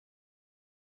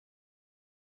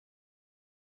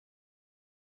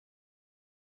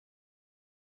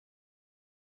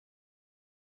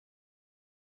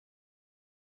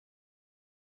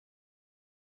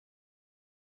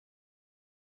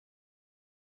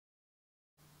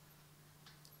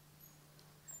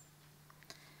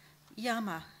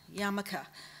Yamaka.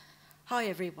 Hi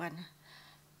everyone.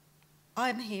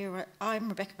 I'm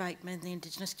Rebecca Bateman, the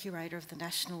Indigenous Curator of the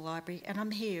National Library, and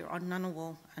I'm here on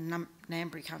Ngunnawal and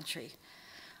Ngambri country.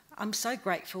 I'm so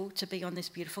grateful to be on this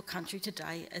beautiful country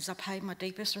today as I pay my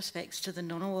deepest respects to the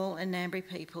Ngunnawal and Ngambri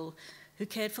people who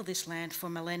cared for this land for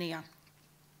millennia.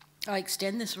 I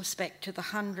extend this respect to the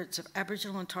hundreds of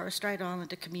Aboriginal and Torres Strait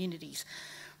Islander communities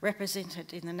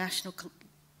represented in the National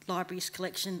Library's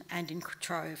collection and in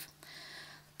Trove.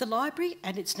 The library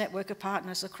and its network of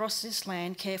partners across this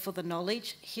land care for the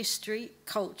knowledge, history,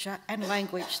 culture and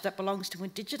language that belongs to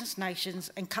Indigenous nations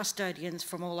and custodians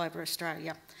from all over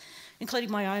Australia,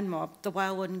 including my own mob, the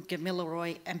Walwyn,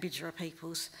 Gamilaroi and Bidjara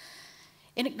peoples.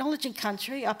 In acknowledging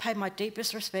country, I pay my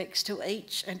deepest respects to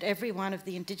each and every one of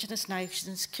the Indigenous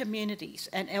nations, communities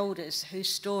and elders whose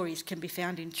stories can be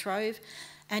found in Trove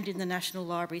and in the National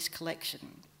Library's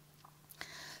collection.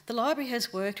 The library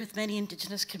has worked with many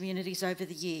Indigenous communities over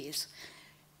the years,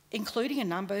 including a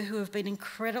number who have been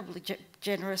incredibly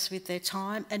generous with their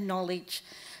time and knowledge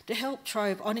to help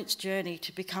Trove on its journey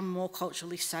to become a more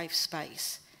culturally safe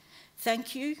space.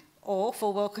 Thank you all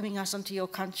for welcoming us onto your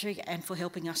country and for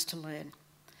helping us to learn.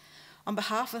 On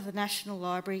behalf of the National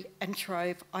Library and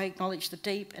Trove, I acknowledge the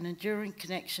deep and enduring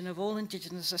connection of all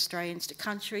Indigenous Australians to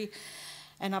country,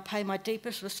 and I pay my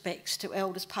deepest respects to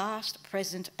elders past,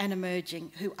 present and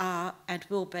emerging who are and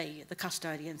will be the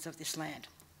custodians of this land.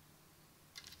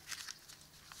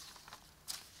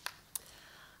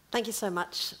 Thank you so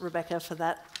much, Rebecca, for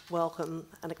that welcome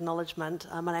and acknowledgement.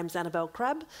 My name's Annabel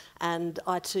Crabb, and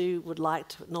I too would like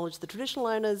to acknowledge the traditional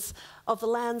owners of the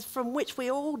lands from which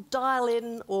we all dial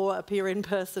in or appear in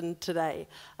person today.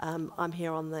 I'm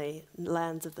here on the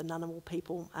lands of the Ngunnawal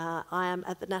people. I am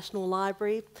at the National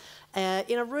Library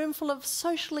in a room full of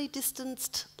socially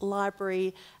distanced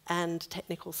library and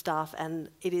technical staff, and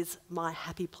it is my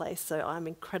happy place, so I'm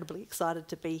incredibly excited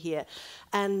to be here,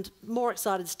 and more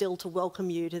excited still to welcome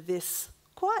you to this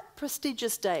quite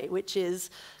prestigious day, which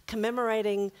is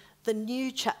commemorating the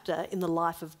new chapter in the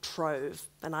life of Trove.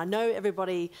 And I know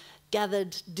everybody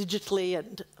gathered digitally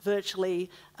and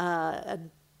virtually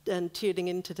and tuning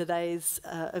into today's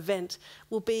event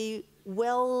will be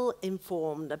well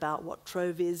informed about what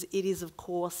Trove is. It is, of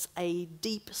course, a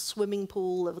deep swimming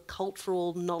pool of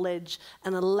cultural knowledge,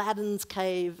 an Aladdin's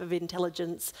cave of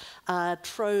intelligence,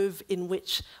 Trove in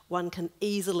which one can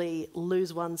easily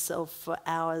lose oneself for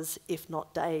hours, if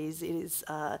not days. It is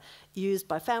used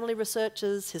by family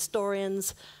researchers,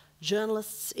 historians,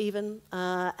 journalists even,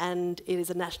 and it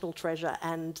is a national treasure,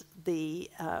 and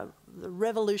the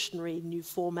revolutionary new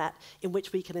format in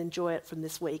which we can enjoy it from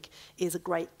this week is a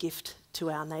great gift to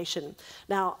our nation.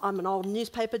 Now, I'm an old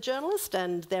newspaper journalist,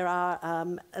 and there are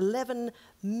 11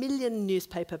 million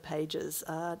newspaper pages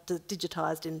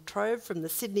digitised in Trove from the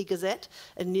Sydney Gazette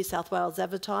and New South Wales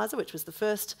Advertiser, which was the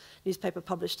first newspaper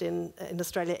published in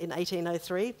Australia in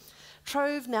 1803.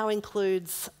 Trove now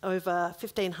includes over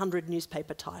 1,500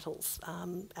 newspaper titles,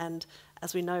 and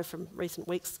as we know from recent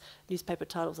weeks, newspaper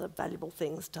titles are valuable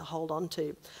things to hold on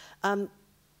to.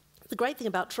 The great thing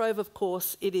about Trove, of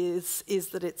course, is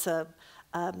that it's a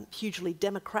hugely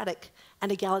democratic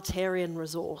and egalitarian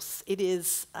resource. It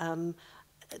is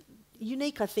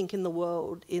unique, I think, in the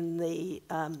world in the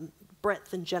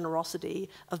breadth and generosity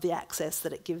of the access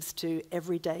that it gives to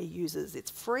everyday users.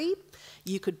 It's free.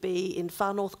 You could be in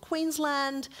far north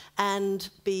Queensland and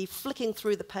be flicking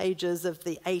through the pages of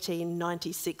the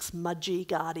 1896 Mudgee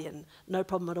Guardian. No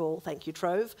problem at all, thank you,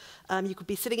 Trove. You could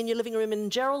be sitting in your living room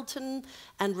in Geraldton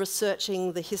and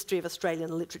researching the history of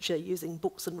Australian literature using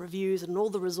books and reviews and all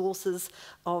the resources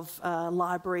of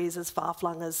libraries as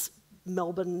far-flung as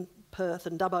Melbourne, Perth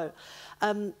and Dubbo.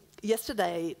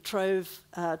 Yesterday, Trove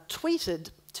tweeted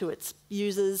to its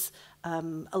users,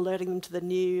 alerting them to the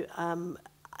new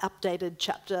updated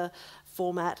chapter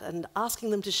format and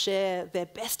asking them to share their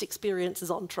best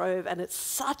experiences on Trove. And it's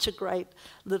such a great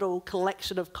little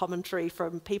collection of commentary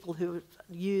from people who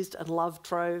used and loved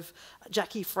Trove.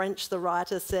 Jackie French, the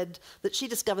writer, said that she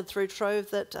discovered through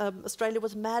Trove that Australia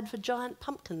was mad for giant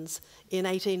pumpkins in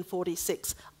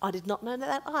 1846. I did not know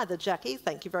that either, Jackie.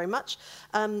 Thank you very much.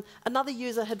 Another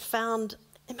user had found,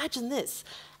 imagine this,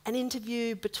 an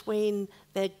interview between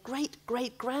their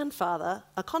great-great-grandfather,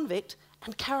 a convict,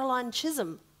 and Caroline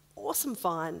Chisholm. Awesome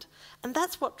find. And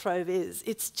that's what Trove is.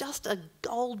 It's just a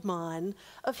gold mine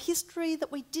of history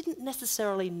that we didn't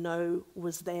necessarily know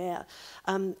was there.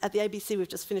 At the ABC, we've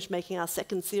just finished making our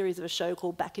second series of a show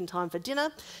called Back in Time for Dinner,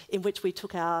 in which we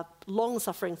took our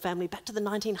long-suffering family back to the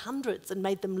 1900s and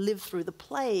made them live through the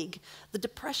plague, the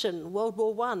Depression, World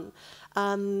War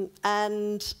I.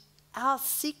 And our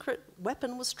secret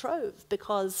weapon was Trove,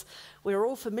 because we're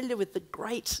all familiar with the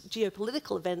great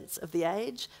geopolitical events of the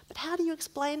age, but how do you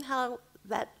explain how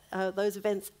those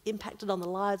events impacted on the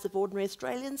lives of ordinary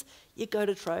Australians? You go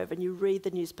to Trove and you read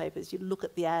the newspapers, you look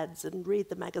at the ads and read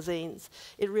the magazines.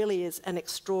 It really is an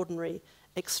extraordinary,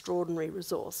 extraordinary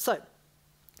resource. So,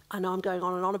 I know I'm going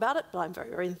on and on about it, but I'm very,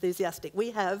 very enthusiastic.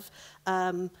 We have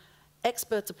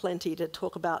experts aplenty to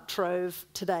talk about Trove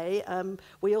today.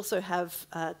 We also have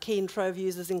keen Trove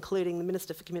users, including the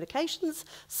Minister for Communications,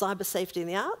 Cyber Safety and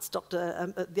the Arts,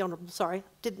 the Honourable, sorry,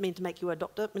 didn't mean to make you a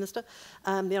doctor, Minister,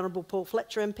 the Honourable Paul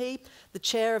Fletcher MP, the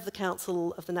Chair of the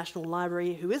Council of the National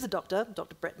Library, who is a doctor,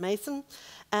 Dr Brett Mason,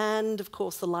 and of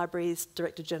course the Library's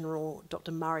Director General,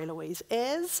 Dr Marie-Louise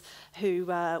Ayres, who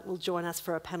will join us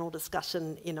for a panel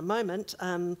discussion in a moment.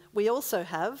 We also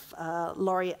have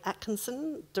Laurie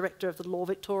Atkinson, Director of the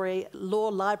Law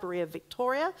Library of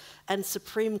Victoria and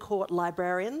Supreme Court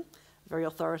Librarian, very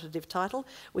authoritative title.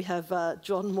 We have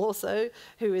John Morso,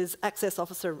 who is Access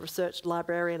Officer and Research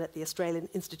Librarian at the Australian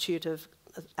Institute of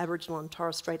Aboriginal and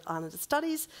Torres Strait Islander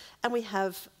Studies. And we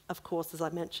have, of course, as I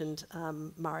mentioned,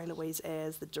 Marie-Louise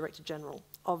Ayres, the Director General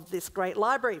of this great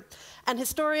library. And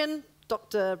historian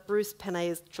Dr Bruce Penney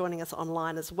is joining us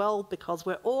online as well, because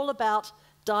we're all about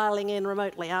dialing in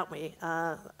remotely, aren't we,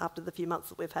 after the few months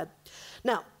that we've had.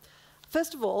 Now,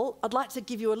 first of all, I'd like to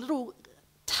give you a little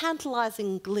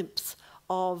tantalising glimpse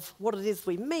of what it is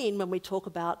we mean when we talk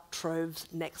about Trove's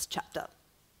next chapter.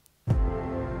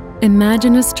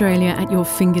 Imagine Australia at your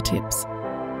fingertips.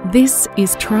 This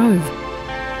is Trove.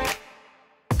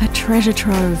 A treasure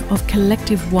trove of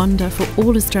collective wonder for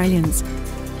all Australians.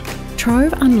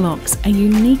 Trove unlocks a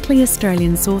uniquely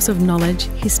Australian source of knowledge,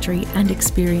 history and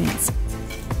experience.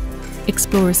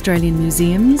 Explore Australian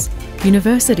museums,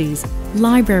 universities,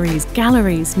 libraries,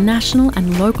 galleries, national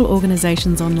and local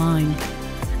organisations online,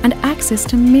 and access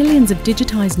to millions of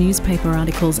digitised newspaper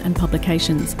articles and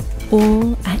publications,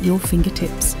 all at your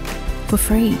fingertips, for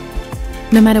free,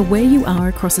 no matter where you are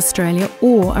across Australia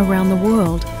or around the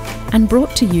world, and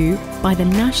brought to you by the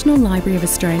National Library of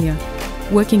Australia,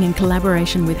 working in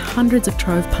collaboration with hundreds of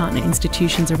Trove partner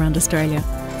institutions around Australia.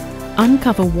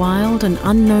 Uncover wild and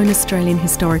unknown Australian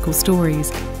historical stories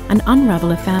and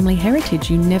unravel a family heritage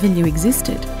you never knew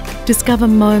existed. Discover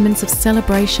moments of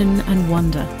celebration and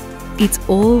wonder. It's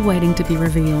all waiting to be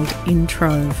revealed in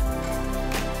Trove.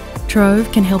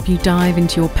 Trove can help you dive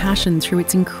into your passion through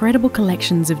its incredible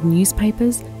collections of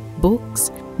newspapers, books,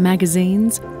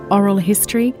 magazines, oral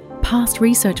history, past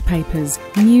research papers,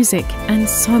 music and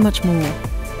so much more.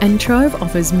 And Trove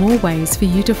offers more ways for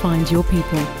you to find your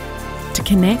people. To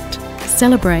connect,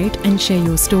 celebrate and share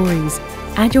your stories.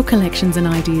 Add your collections and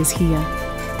ideas here.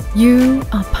 You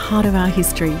are part of our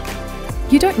history.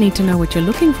 You don't need to know what you're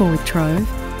looking for with Trove.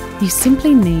 You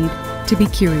simply need to be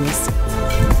curious.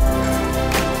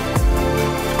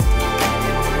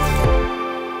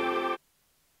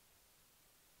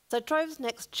 So Trove's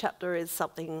next chapter is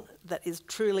something that is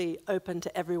truly open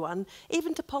to everyone,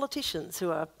 even to politicians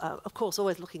who are, of course,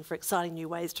 always looking for exciting new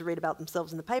ways to read about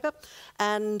themselves in the paper.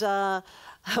 And I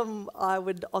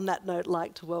would, on that note,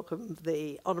 like to welcome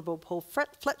the Honourable Paul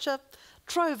Fletcher,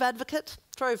 Trove advocate,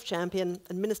 Trove champion,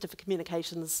 and Minister for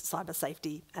Communications, Cyber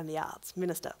Safety and the Arts.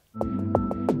 Minister.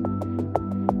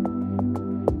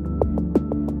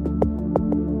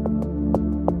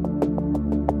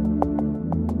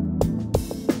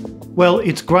 Well,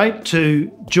 it's great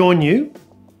to join you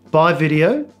by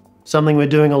video, something we're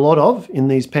doing a lot of in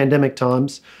these pandemic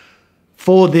times,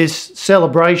 for this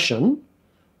celebration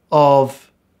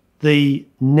of the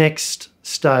next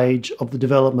stage of the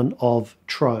development of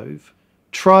Trove.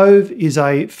 Trove is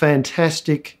a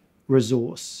fantastic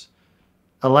resource,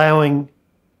 allowing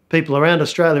people around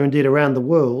Australia, indeed around the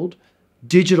world,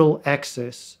 digital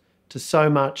access to so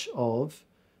much of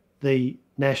the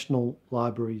National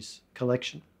Library's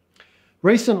collection.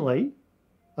 Recently,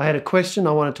 I had a question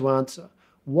I wanted to answer.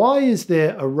 Why is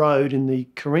there a road in the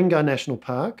Ku-ring-gai National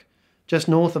Park, just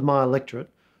north of my electorate,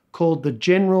 called the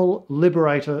General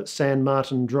Liberator San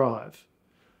Martin Drive?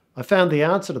 I found the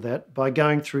answer to that by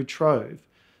going through Trove.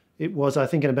 It was, I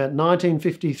think, in about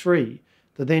 1953,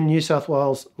 the then New South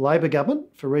Wales Labor government,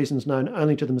 for reasons known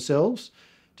only to themselves,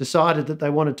 decided that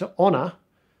they wanted to honour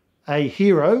a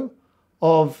hero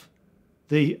of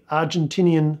the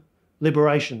Argentinian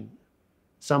liberation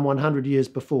some 100 years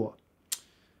before.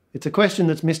 It's a question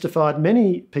that's mystified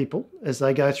many people as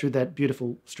they go through that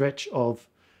beautiful stretch of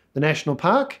the National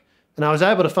Park, and I was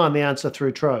able to find the answer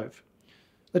through Trove.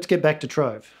 Let's get back to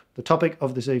Trove, the topic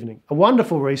of this evening. A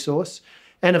wonderful resource,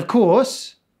 and of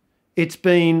course, it's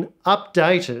been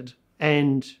updated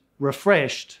and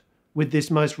refreshed with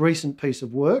this most recent piece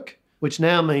of work, which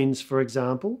now means, for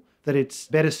example, that it's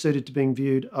better suited to being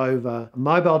viewed over a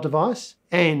mobile device,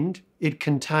 and it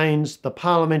contains the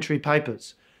parliamentary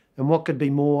papers. And what could be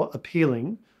more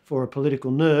appealing for a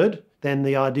political nerd than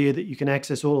the idea that you can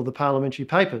access all of the parliamentary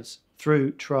papers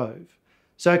through Trove?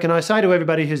 So can I say to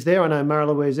everybody who's there, I know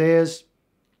Marie-Louise Ayres,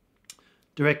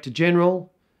 Director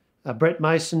General, Brett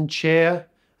Mason, Chair,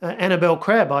 Annabel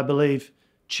Crabb, I believe,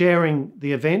 chairing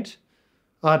the event.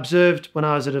 I observed when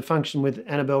I was at a function with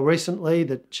Annabel recently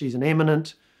that she's an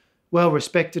eminent,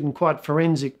 well-respected and quite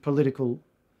forensic political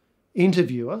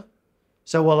interviewer.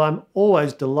 So while I'm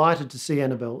always delighted to see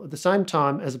Annabel, at the same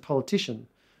time, as a politician,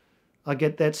 I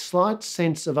get that slight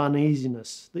sense of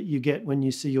uneasiness that you get when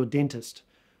you see your dentist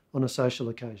on a social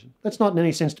occasion. That's not in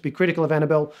any sense to be critical of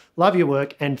Annabel. Love your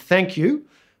work and thank you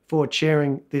for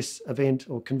chairing this event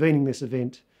or convening this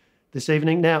event this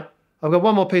evening. Now, I've got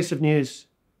one more piece of news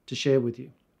to share with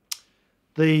you.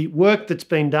 The work that's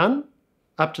been done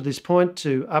up to this point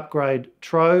to upgrade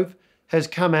Trove has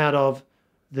come out of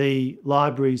the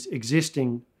library's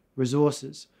existing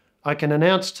resources. I can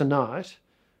announce tonight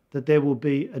that there will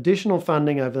be additional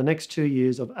funding over the next 2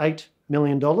 years of $8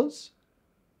 million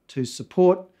to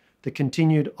support the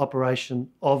continued operation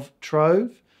of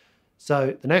Trove.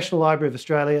 So the National Library of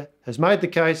Australia has made the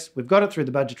case. We've got it through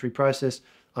the budgetary process.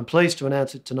 I'm pleased to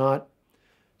announce it tonight.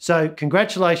 So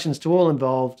congratulations to all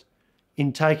involved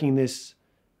in taking this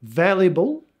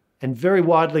valuable and very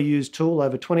widely used tool,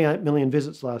 over 28 million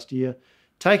visits last year,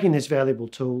 taking this valuable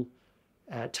tool,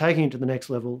 taking it to the next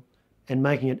level and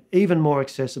making it even more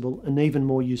accessible and even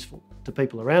more useful to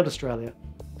people around Australia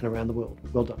and around the world.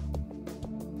 Well done.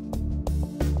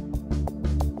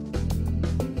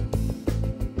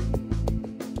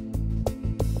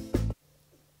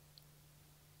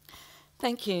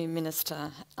 Thank you,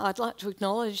 Minister. I'd like to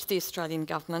acknowledge the Australian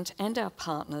Government and our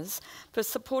partners for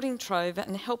supporting Trove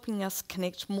and helping us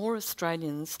connect more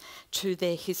Australians to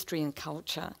their history and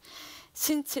culture.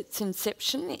 Since its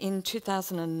inception in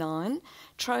 2009,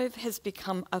 Trove has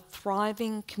become a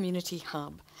thriving community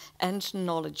hub and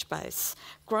knowledge base,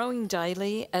 growing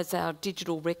daily as our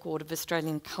digital record of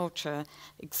Australian culture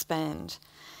expand.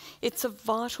 It's a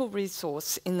vital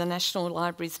resource in the National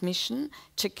Library's mission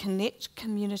to connect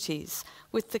communities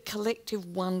with the collective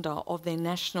wonder of their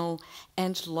national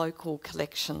and local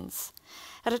collections.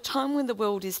 At a time when the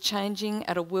world is changing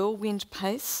at a whirlwind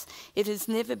pace, it has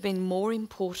never been more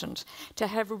important to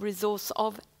have a resource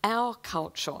of our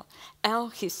culture, our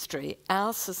history,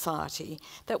 our society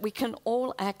that we can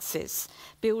all access,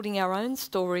 building our own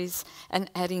stories and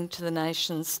adding to the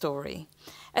nation's story.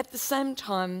 At the same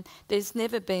time, there's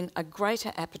never been a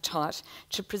greater appetite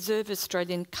to preserve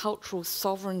Australian cultural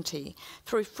sovereignty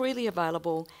through freely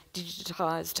available,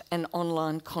 digitised and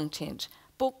online content,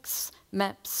 books,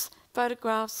 maps,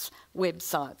 photographs,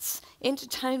 websites,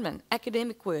 entertainment,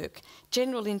 academic work,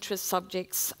 general interest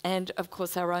subjects and, of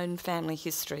course, our own family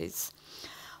histories.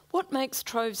 What makes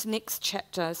Trove's next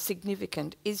chapter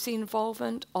significant is the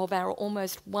involvement of our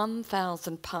almost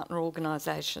 1,000 partner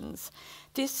organisations.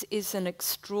 This is an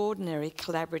extraordinary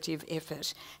collaborative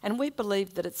effort, and we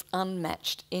believe that it's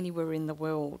unmatched anywhere in the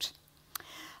world.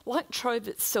 Like Trove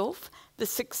itself, the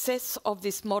success of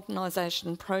this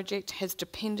modernisation project has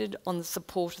depended on the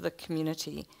support of the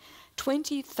community.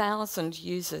 20,000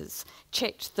 users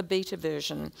checked the beta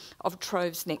version of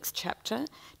Trove's next chapter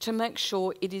to make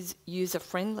sure it is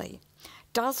user-friendly.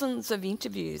 Dozens of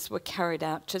interviews were carried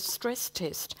out to stress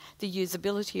test the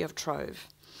usability of Trove.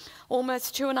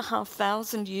 Almost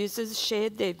 2,500 users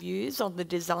shared their views on the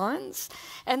designs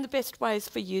and the best ways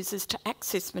for users to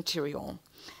access material.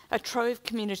 A Trove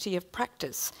community of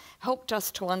practice helped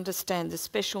us to understand the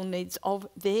special needs of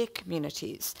their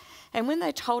communities. And when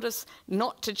they told us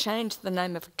not to change the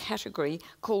name of a category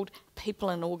called People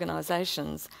and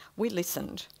Organisations, we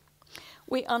listened.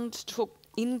 We undertook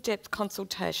in-depth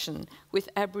consultation with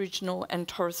Aboriginal and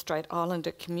Torres Strait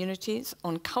Islander communities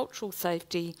on cultural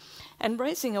safety and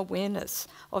raising awareness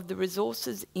of the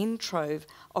resources in Trove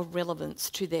of relevance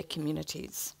to their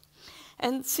communities.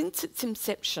 And since its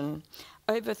inception,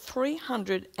 over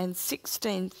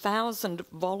 316,000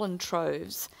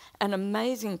 voluntroves, an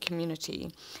amazing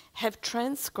community, have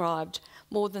transcribed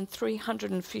more than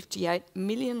 358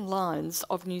 million lines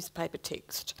of newspaper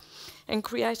text and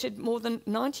created more than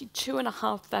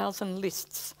 92,500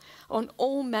 lists on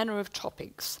all manner of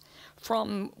topics,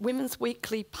 from Women's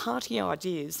Weekly party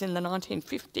ideas in the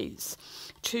 1950s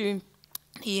to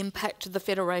the impact of the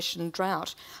Federation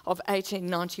drought of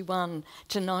 1891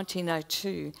 to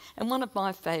 1902, and one of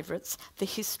my favourites, the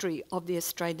history of the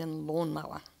Australian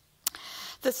lawnmower.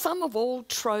 The sum of all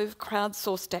Trove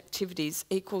crowdsourced activities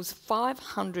equals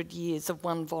 500 years of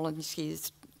one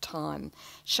volunteer's time,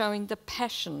 showing the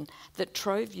passion that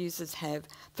Trove users have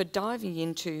for diving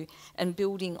into and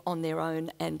building on their own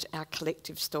and our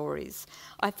collective stories.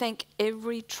 I thank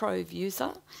every Trove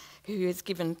user who has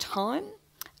given time,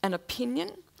 an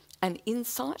opinion, an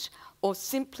insight, or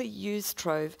simply used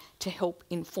Trove to help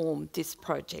inform this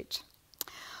project.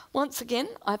 Once again,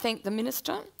 I thank the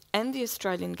Minister and the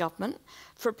Australian Government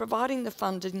for providing the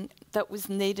funding that was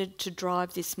needed to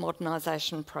drive this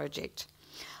modernisation project.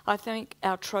 I thank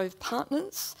our Trove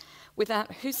partners,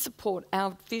 without whose support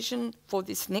our vision for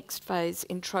this next phase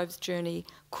in Trove's journey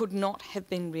could not have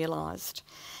been realised.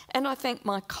 And I thank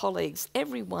my colleagues,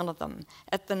 every one of them,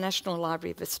 at the National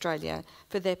Library of Australia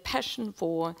for their passion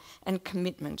for and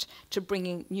commitment to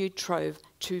bringing new Trove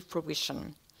to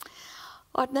fruition.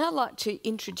 I'd now like to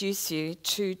introduce you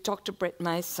to Dr. Brett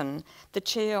Mason, the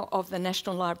Chair of the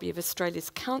National Library of Australia's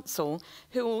Council,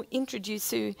 who will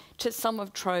introduce you to some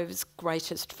of Trove's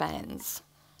greatest fans.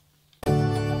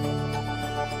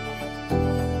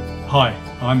 Hi,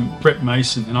 I'm Brett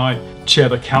Mason and I chair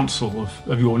the Council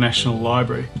of your National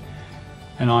Library,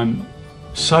 and I'm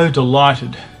so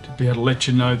delighted to be able to let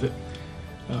you know that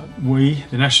we,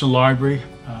 the National Library,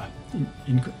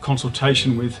 in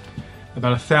consultation with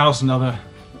about 1,000 other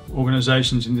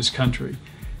organisations in this country,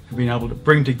 have been able to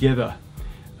bring together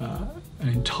an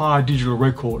entire digital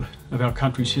record of our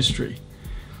country's history.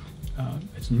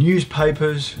 It's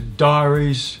newspapers,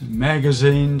 diaries,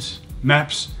 magazines,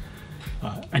 maps,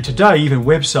 and today even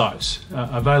websites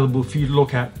available for you to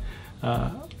look at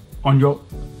on your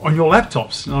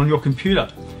laptops and on your computer,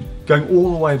 going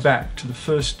all the way back to the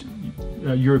first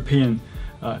European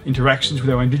interactions with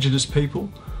our Indigenous people,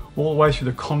 all the way through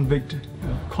the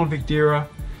convict era,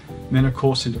 and then of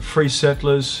course into free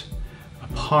settlers,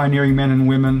 pioneering men and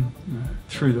women,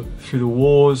 through the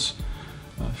wars,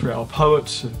 through our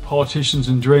poets, politicians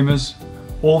and dreamers.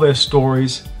 All their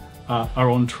stories are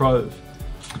on Trove.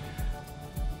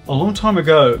 A long time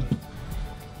ago,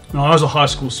 when I was a high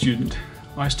school student,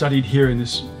 I studied here in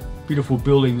this beautiful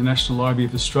building, the National Library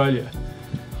of Australia.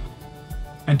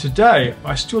 And today,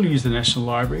 I still use the National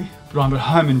Library, but I'm at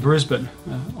home in Brisbane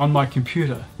on my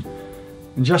computer.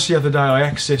 And just the other day, I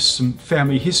accessed some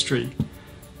family history,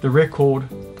 the record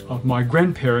of my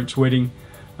grandparents' wedding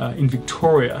in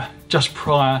Victoria, just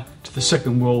prior to the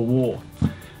Second World War.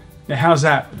 Now, how's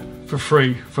that for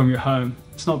free from your home?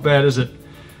 It's not bad, is it?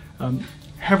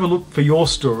 Have a look for your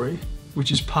story,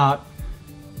 which is part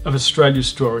of Australia's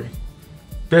story.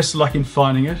 Best of luck in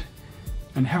finding it,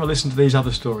 and have a listen to these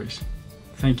other stories.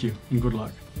 Thank you and good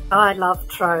luck. I love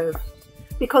Trove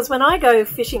because when I go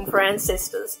fishing for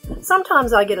ancestors,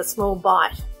 sometimes I get a small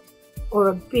bite or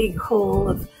a big haul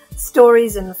of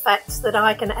stories and facts that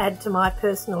I can add to my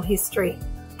personal history.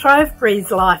 Trove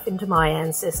breathes life into my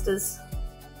ancestors.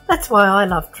 That's why I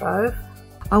love Trove.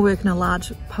 I work in a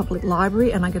large public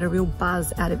library and I get a real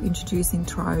buzz out of introducing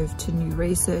Trove to new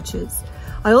researchers.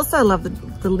 I also love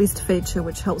the list feature,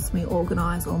 which helps me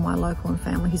organise all my local and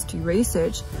family history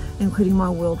research, including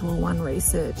my World War I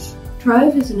research.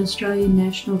 Trove is an Australian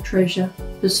national treasure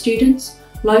for students,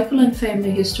 local and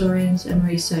family historians and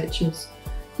researchers.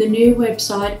 The new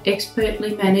website,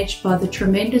 expertly managed by the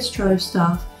tremendous Trove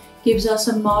staff, gives us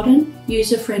a modern,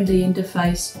 user-friendly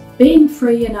interface. Being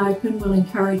free and open will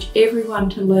encourage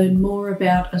everyone to learn more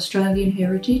about Australian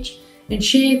heritage and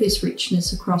share this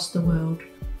richness across the world.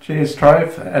 Cheers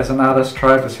Trove. As an artist,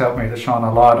 Trove has helped me to shine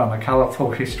a light on the colourful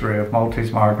history of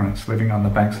Maltese migrants living on the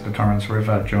banks of the Torrens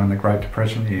River during the Great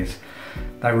Depression years.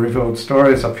 They revealed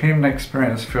stories of human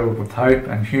experience filled with hope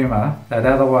and humour that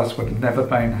otherwise would have never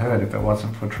been heard if it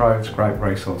wasn't for Trove's great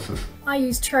resources. I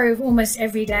use Trove almost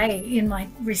every day in my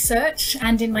research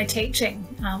and in my teaching.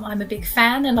 I'm a big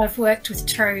fan, and I've worked with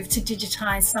Trove to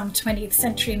digitise some 20th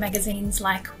century magazines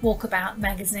like Walkabout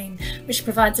magazine, which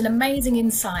provides an amazing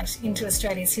insight into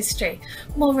Australia's history.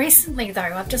 More recently though,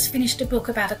 I've just finished a book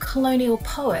about a colonial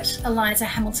poet, Eliza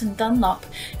Hamilton Dunlop,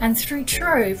 and through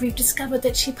Trove we've discovered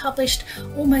that she published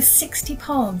almost 60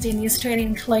 poems in the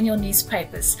Australian colonial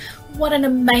newspapers. What an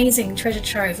amazing treasure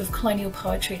trove of colonial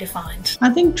poetry to find. I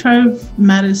think Trove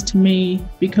matters to me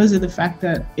because of the fact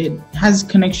that it has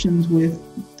connections with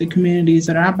the communities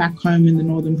that are back home in the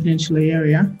Northern Peninsula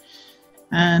area.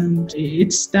 And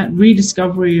it's that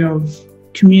rediscovery of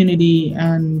community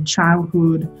and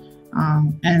childhood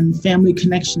and family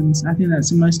connections. I think that's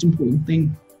the most important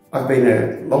thing. I've been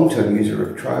a long-term user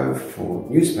of Trove for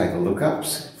newspaper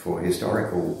lookups, for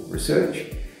historical research,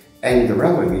 and the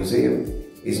Railway Museum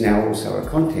is now also a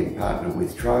content partner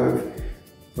with Trove,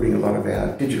 putting a lot of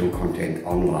our digital content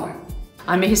online.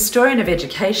 I'm a historian of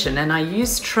education and I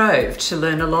use Trove to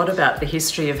learn a lot about the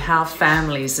history of how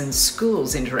families and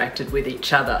schools interacted with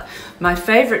each other. My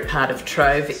favourite part of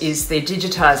Trove is their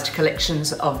digitised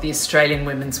collections of the Australian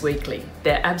Women's Weekly.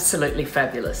 They're absolutely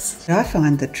fabulous. I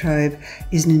find that Trove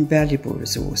is an invaluable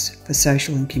resource for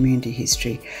social and community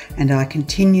history, and I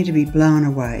continue to be blown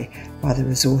away by the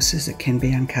resources that can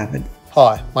be uncovered.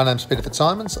 Hi, my name's Peter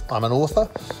Fitzsimons. I'm an author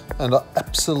and I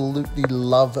absolutely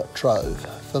love Trove.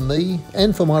 For me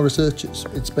and for my researchers,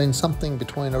 it's been something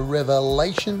between a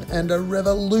revelation and a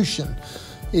revolution.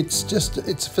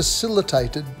 It's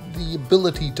facilitated the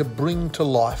ability to bring to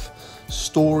life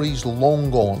stories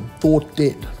long gone, thought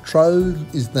dead.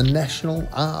 Trove is the national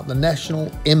art, the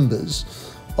national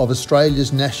embers of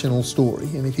Australia's national story.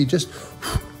 And if you just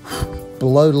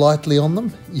blow lightly on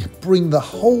them, you bring the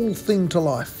whole thing to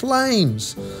life.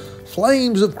 Flames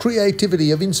of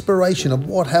creativity, of inspiration, of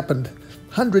what happened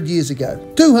 100 years ago,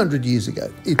 200 years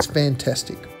ago. It's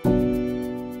fantastic.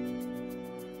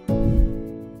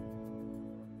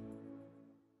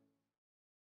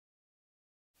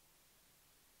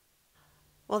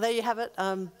 Well, there you have it.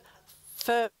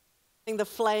 The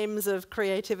flames of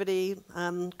creativity,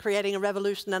 creating a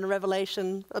revolution and a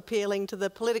revelation, appealing to the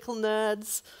political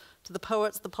nerds, to the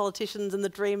poets, the politicians and the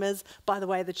dreamers. By the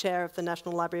way, the chair of the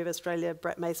National Library of Australia,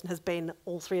 Brett Mason, has been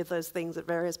all three of those things at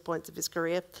various points of his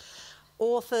career.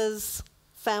 Authors,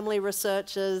 family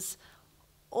researchers,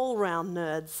 all-round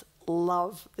nerds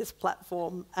love this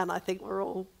platform, and I think we're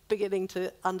all beginning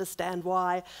to understand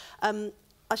why.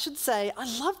 I should say,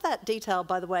 I love that detail,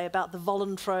 by the way, about the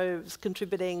voluntroves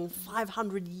contributing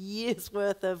 500 years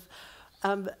worth of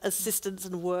assistance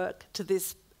and work to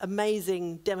this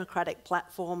amazing democratic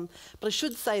platform. But I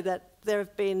should say that there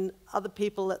have been other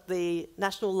people at the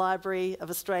National Library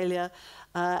of Australia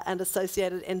and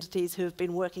associated entities who have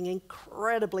been working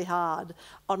incredibly hard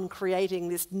on creating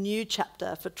this new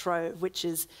chapter for Trove, which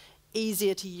is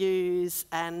easier to use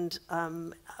and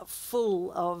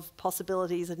full of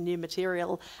possibilities and new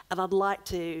material. And I'd like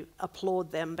to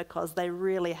applaud them because they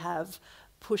really have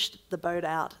pushed the boat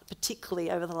out,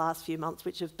 particularly over the last few months,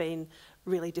 which have been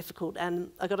really difficult.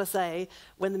 And I've got to say,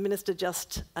 when the Minister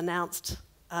just announced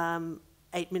 $8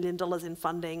 million in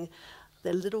funding,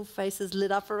 their little faces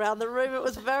lit up around the room. It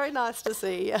was very nice to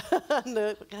see.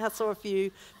 And I saw a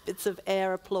few bits of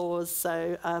air applause,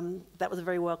 so that was a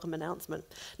very welcome announcement.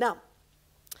 Now,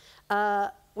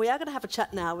 we are going to have a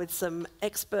chat now with some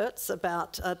experts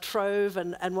about Trove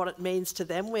and what it means to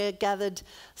them. We're gathered,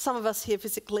 some of us here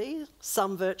physically,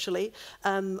 some virtually.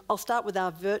 I'll start with our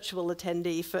virtual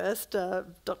attendee first.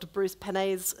 Dr. Bruce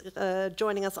Penney is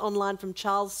joining us online from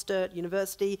Charles Sturt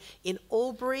University in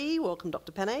Albury. Welcome,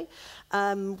 Dr. Penney.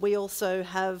 We also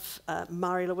have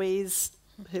Marie-Louise,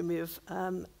 whom we've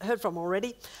heard from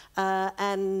already,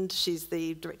 and she's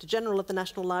the Director General of the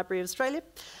National Library of Australia.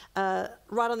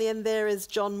 Right on the end there is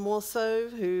John Morso,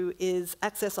 who is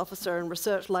Access Officer and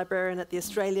Research Librarian at the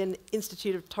Australian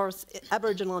Institute of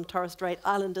Aboriginal and Torres Strait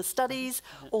Islander Studies,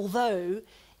 although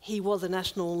he was a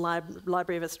National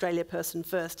Library of Australia person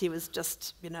first. He was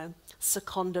just, you know,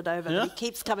 seconded over. Yeah. But he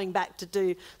keeps coming back to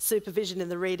do supervision in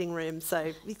the reading room,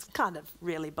 so he kind of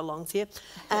really belongs here.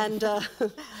 And,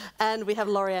 and we have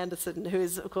Laurie Anderson, who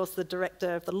is, of course, the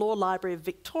Director of the Law Library of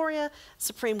Victoria,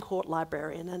 Supreme Court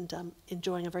Librarian, and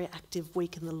enjoying a very active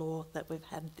week in the law that we've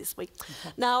had this week.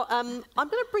 Okay. Now, I'm going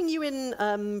to bring you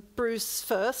in, Bruce,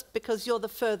 first, because you're the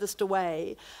furthest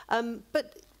away.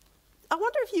 But I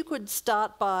wonder if you could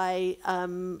start by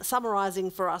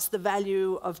summarising for us the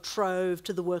value of Trove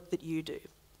to the work that you do.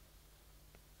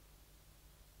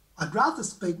 I'd rather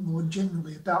speak more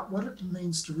generally about what it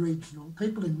means to regional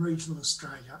people in regional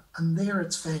Australia, and there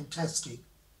it's fantastic.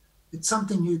 It's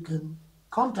something you can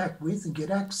contact with and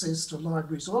get access to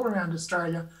libraries all around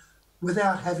Australia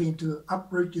without having to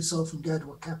uproot yourself and go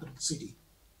to a capital city,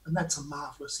 and that's a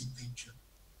marvellous invention.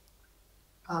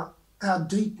 Our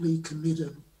deeply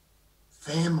committed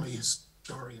family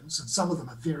historians, and some of them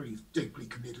are very deeply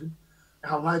committed,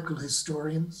 our local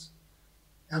historians,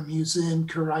 our museum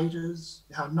curators,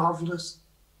 our novelists,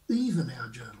 even our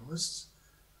journalists,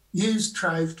 use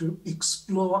Trove to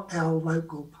explore our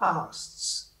local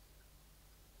pasts.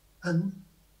 And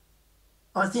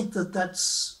I think that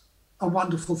that's a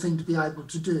wonderful thing to be able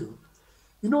to do.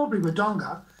 In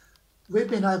Albury-Wodonga, we've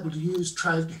been able to use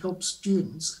Trove to help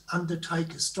students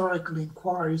undertake historical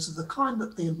inquiries of the kind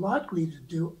that they're likely to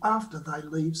do after they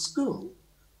leave school.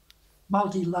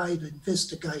 Multi-layered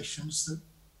investigations that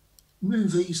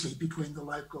move easily between the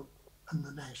local and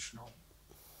the national.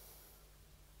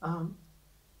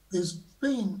 There's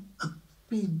been a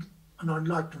big and I'd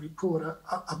like to report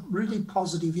a really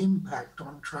positive impact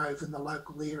on Trove in the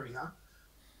local area.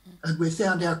 And we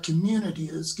found our community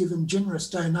has given generous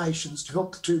donations to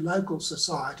help the two local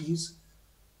societies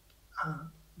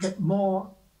get more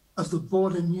of the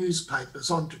border newspapers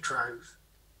onto Trove.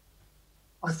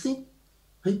 I think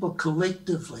people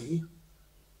collectively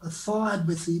are fired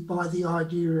by the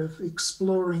idea of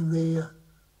exploring their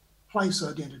place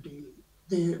identity,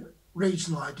 their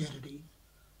regional identity.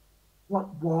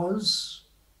 What was,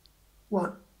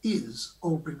 what is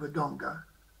Albury-Wodonga?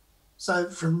 So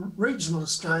from regional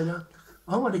Australia,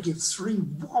 I want to give 3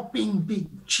 whopping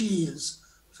big cheers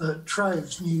for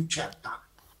Trove's new chapter.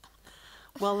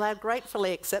 Well, they're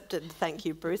gratefully accepted. Thank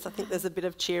you, Bruce. I think there's a bit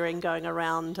of cheering going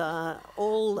around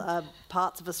all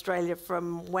parts of Australia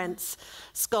from whence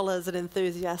scholars and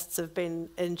enthusiasts have been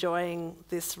enjoying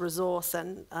this resource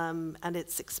and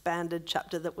its expanded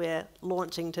chapter that we're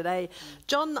launching today.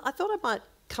 John, I thought I might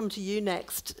come to you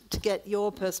next to get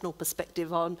your personal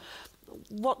perspective on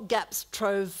what gaps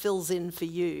Trove fills in for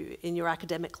you in your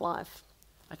academic life.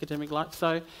 Academic life?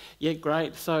 So, yeah,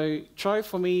 great. So Trove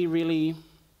for me really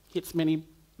hits many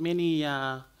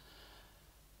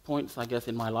points, I guess,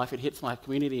 in my life. It hits my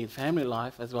community and family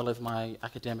life as well as my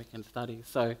academic and studies.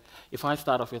 So if I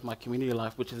start off with my community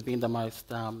life, which has been the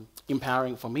most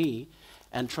empowering for me,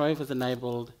 and Trove has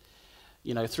enabled,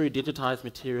 you know, through digitised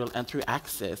material and through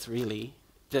access, really,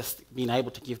 just being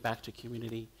able to give back to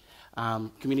community.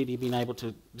 Community being able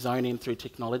to zone in through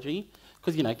technology,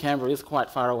 because, you know, Canberra is quite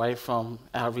far away from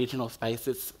our regional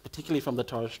spaces, particularly from the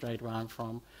Torres Strait where I'm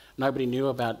from. Nobody knew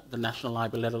about the National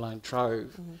Library, let alone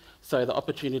Trove. So the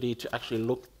opportunity to actually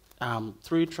look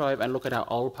through Trove and look at our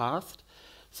old past,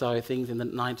 so things in the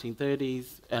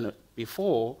 1930s and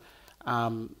before,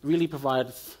 really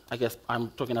provides, I guess I'm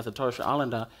talking as a Torres Strait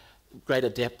Islander, greater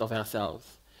depth of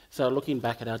ourselves. So looking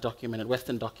back at our documented,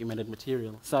 Western documented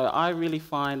material. So I really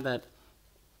find that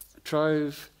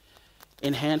Trove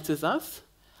enhances us,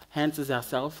 enhances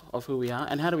ourselves of who we are,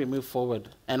 and how do we move forward.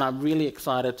 And I'm really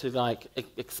excited to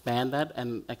expand that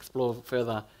and explore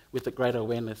further with a greater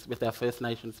awareness with our First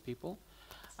Nations people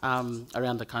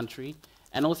around the country.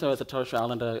 And also as a Torres Strait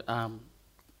Islander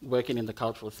working in the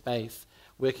cultural space,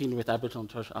 working with Aboriginal and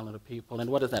Torres Strait Islander people. And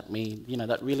what does that mean? You know,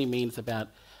 that really means about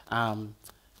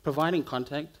providing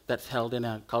contact that's held in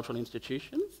our cultural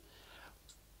institutions,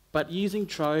 but using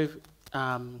Trove,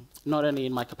 not only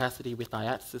in my capacity with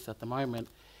IATSIS at the moment,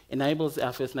 enables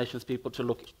our First Nations people to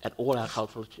look at all our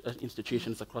cultural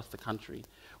institutions across the country,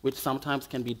 which sometimes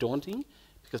can be daunting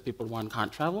because people, one,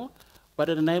 can't travel, but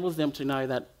it enables them to know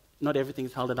that not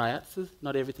everything's held at IATSIS,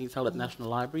 not everything's held at National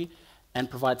Library,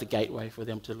 and provides a gateway for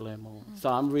them to learn more. So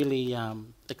I'm really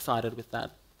excited with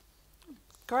that.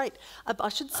 Great. I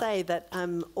should say that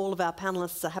all of our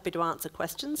panellists are happy to answer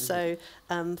questions, so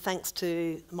thanks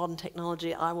to modern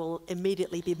technology, I will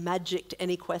immediately be magicked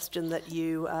any question that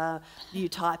you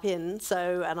type in,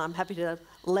 and I'm happy to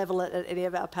level it at any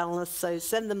of our panellists, so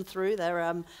send them through.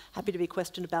 They're happy to be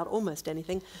questioned about almost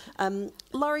anything.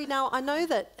 Laurie, now I know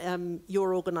that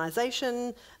your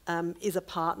organisation is a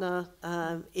partner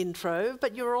in Trove,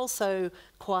 but you're also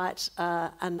quite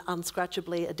an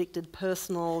unscratchably addicted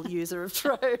personal user of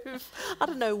Trove. I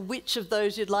don't know which of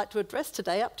those you'd like to address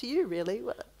today, up to you really.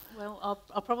 Well,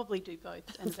 I'll probably do both,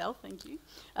 Annabel, thank you.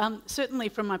 Certainly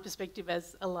from my perspective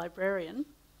as a librarian,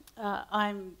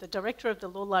 I'm the director of the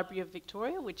Law Library of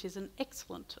Victoria, which is an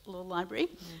excellent law library.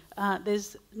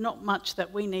 There's not much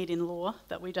that we need in law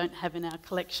that we don't have in our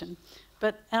collection,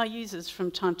 but our users from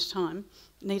time to time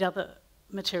need other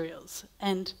materials,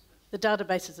 and the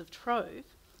databases of Trove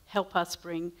help us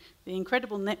bring the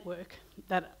incredible network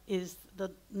that is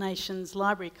the nation's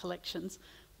library collections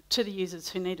to the users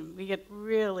who need them. We get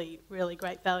really, really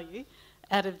great value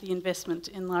out of the investment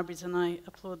in libraries, and I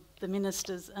applaud the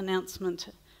Minister's announcement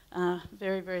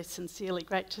very, very sincerely.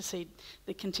 Great to see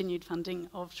the continued funding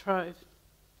of Trove.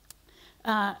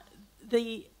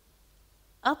 The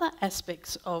other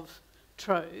aspects of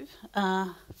Trove,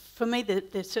 for me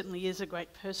there certainly is a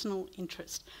great personal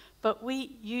interest, but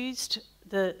we used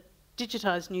the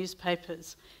digitised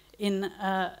newspapers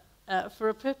for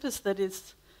a purpose that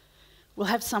will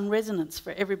have some resonance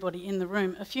for everybody in the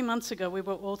room. A few months ago we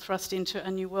were all thrust into a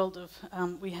new world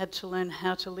of we had to learn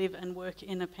how to live and work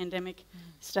in a pandemic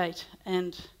state,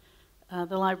 and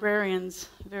the librarians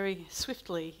very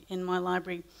swiftly in my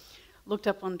library looked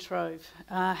up on Trove.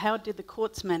 How did the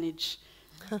courts manage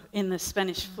in the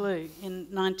Spanish flu in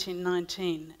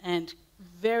 1919, and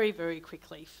very, very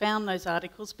quickly found those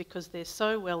articles because they're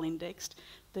so well indexed.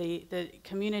 The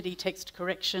community text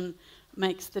correction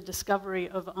makes the discovery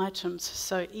of items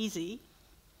so easy,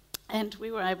 And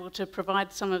we were able to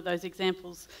provide some of those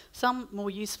examples, some more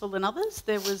useful than others.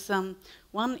 There was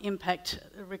one impact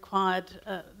required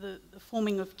the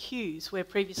forming of queues, where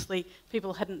previously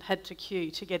people hadn't had to queue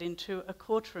to get into a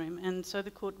courtroom, and so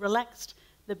the court relaxed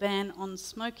the ban on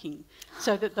smoking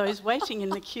so that those waiting in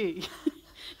the queue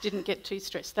didn't get too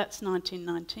stressed. That's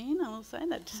 1919, I will say.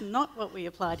 That's not what we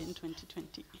applied in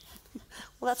 2020.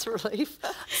 Well, that's a relief.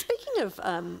 Speaking of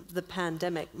the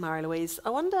pandemic, Marie-Louise, I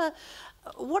wonder,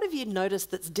 what have you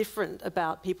noticed that's different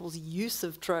about people's use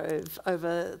of Trove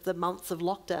over the months of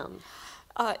lockdown?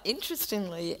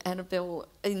 Interestingly, Annabel,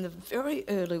 in the very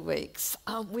early weeks,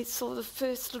 we saw the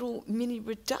first little mini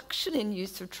reduction in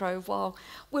use of Trove while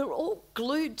we're all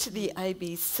glued to the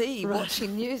ABC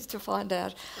watching news to find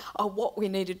out what we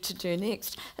needed to do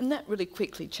next. And that really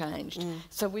quickly changed.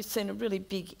 So we've seen a really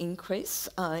big increase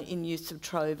in use of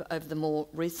Trove over the more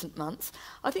recent months.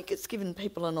 I think it's given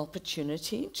people an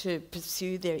opportunity to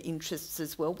pursue their interests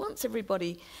as well. Once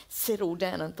everybody settled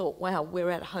down and thought, wow,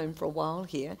 we're at home for a while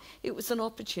here, it was an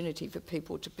opportunity for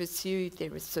people to pursue their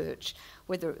research,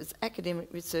 whether it was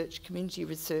academic research, community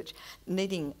research,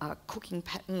 needing a cooking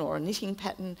pattern or a knitting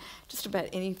pattern, just about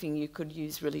anything you could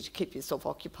use really to keep yourself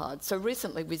occupied. So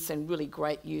recently we've seen really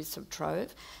great use of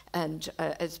Trove, and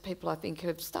as people I think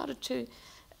have started to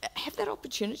have that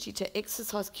opportunity to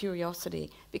exercise curiosity,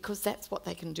 because that's what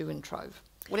they can do in Trove.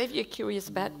 Whatever you're curious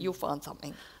about, you'll find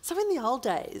something. So in the old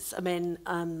days, I mean,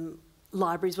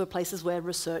 libraries were places where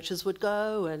researchers would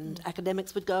go and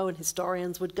academics would go and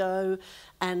historians would go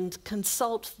and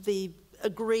consult the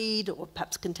agreed or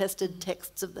perhaps contested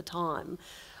texts of the time.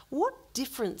 What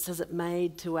difference has it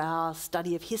made to our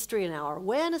study of history and our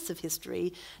awareness of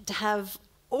history to have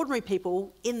ordinary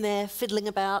people in there fiddling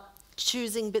about,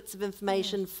 choosing bits of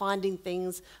information, finding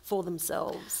things for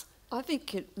themselves? I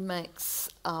think it makes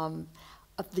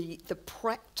the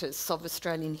practice of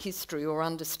Australian history or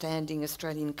understanding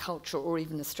Australian culture or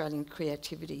even Australian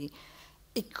creativity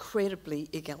incredibly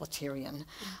egalitarian.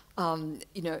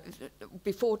 You know,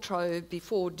 before Trove,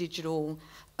 before digital,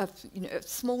 a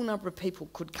small number of people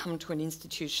could come to an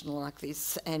institution like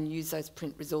this and use those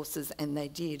print resources, and they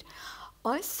did.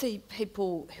 I see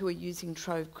people who are using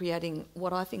Trove creating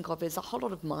what I think of as a whole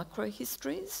lot of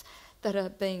micro-histories that are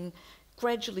being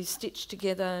gradually stitched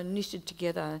together, knitted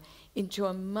together into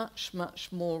a much,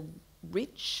 much more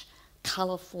rich,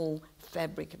 colourful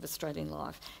fabric of Australian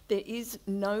life. There is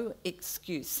no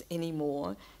excuse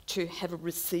anymore to have a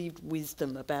received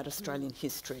wisdom about Australian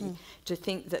history, to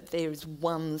think that there is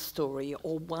one story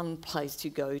or one place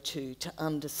you go to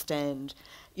understand,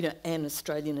 you know, an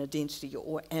Australian identity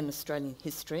or an Australian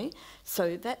history.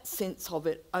 So that sense of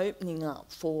it opening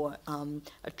up for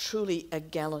a truly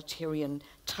egalitarian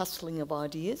tussling of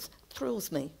ideas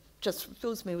thrills me, just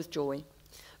fills me with joy.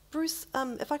 Bruce,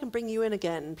 if I can bring you in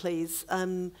again, please.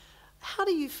 How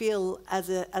do you feel as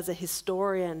a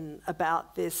historian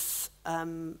about this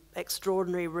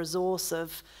extraordinary resource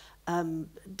of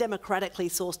democratically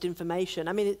sourced information?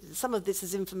 I mean, some of this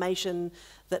is information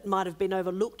that might have been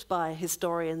overlooked by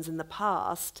historians in the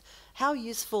past. How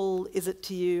useful is it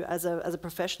to you as a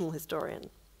professional historian?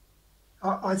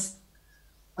 I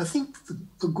think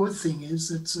the good thing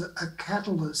is it's a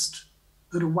catalyst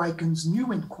that awakens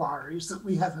new inquiries that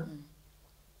we haven't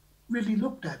really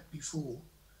looked at before.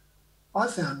 I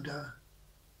found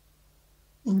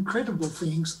incredible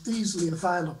things easily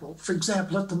available. For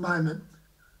example, at the moment,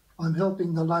 I'm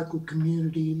helping the local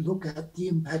community look at the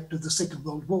impact of the Second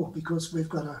World War, because we've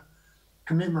got a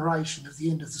commemoration of the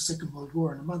end of the Second World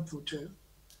War in a month or two.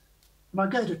 And I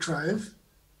go to Trove,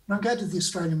 and I go to the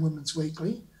Australian Women's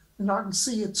Weekly, and I can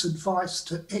see its advice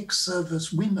to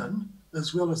ex-service women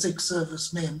as well as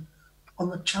ex-service men on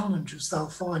the challenges they'll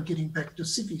find getting back to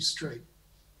Civvy Street.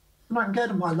 And I can go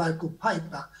to my local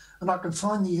paper and I can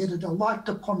find the editor like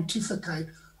to pontificate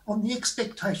on the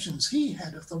expectations he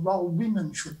had of the role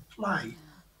women should play,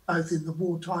 both in the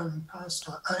wartime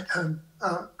and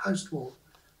post-war.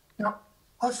 Now,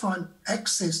 I find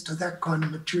access to that kind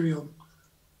of material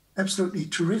absolutely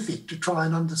terrific to try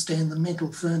and understand the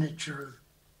mental furniture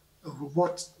of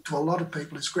what to a lot of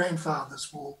people is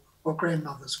grandfather's war or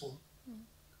grandmother's war.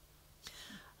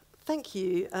 Thank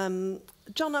you.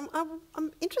 John,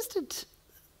 I'm interested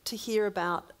to hear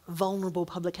about vulnerable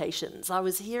publications. I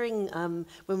was hearing when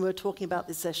we were talking about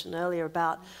this session earlier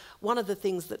about one of the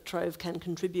things that Trove can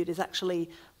contribute is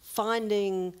actually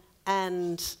finding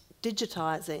and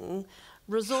digitising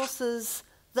resources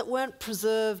that weren't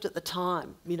preserved at the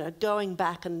time, you know, going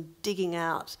back and digging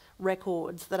out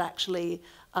records that actually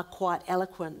are quite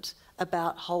eloquent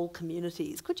about whole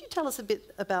communities. Could you tell us a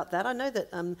bit about that? I know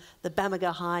that the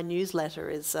Bamaga High newsletter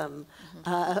is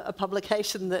a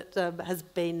publication that has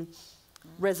been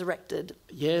resurrected.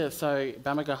 Yeah, so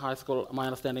Bamaga High School, my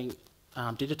understanding,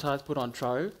 digitised, put on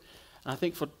Trove. And I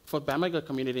think for Bamaga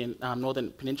community in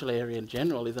Northern Peninsula area in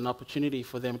general is an opportunity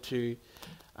for them to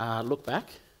look back,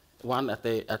 one, at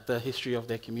the history of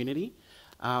their community,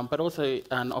 but also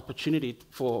an opportunity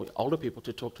for older people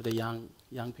to talk to the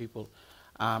young people,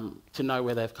 to know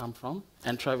where they've come from.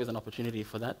 And Trove is an opportunity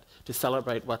for that, to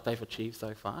celebrate what they've achieved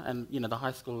so far. And, you know, the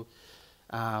high school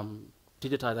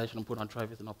digitisation and put on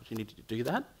Trove is an opportunity to do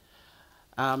that.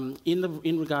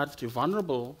 In regards to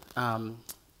vulnerable,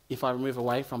 if I move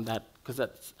away from that, because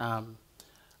that's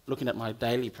looking at my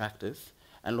daily practice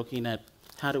and looking at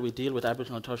how do we deal with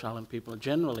Aboriginal and Torres Strait Island people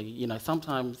generally, you know,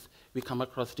 sometimes we come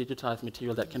across digitised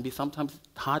material that can be sometimes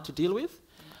hard to deal with.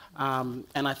 And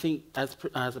I think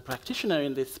as a practitioner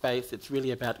in this space, it's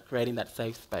really about creating that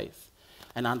safe space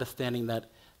and understanding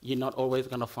that you're not always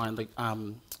going to find the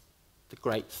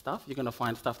great stuff. You're going to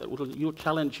find stuff that will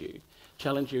challenge you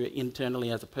internally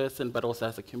as a person, but also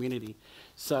as a community.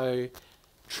 So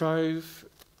Trove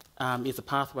is a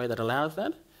pathway that allows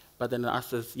that, but then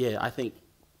us as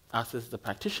the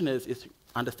practitioners is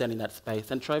understanding that space.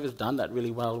 And Trove has done that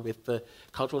really well with the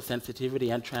cultural sensitivity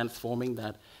and transforming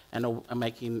that and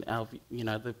making our, you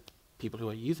know, the people who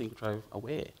are using Trove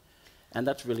aware. And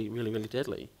that's really, really, really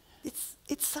deadly.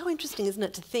 It's so interesting, isn't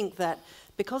it, to think that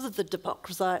because of the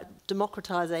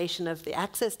democratisation of the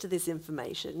access to this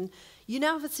information, you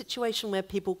now have a situation where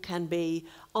people can be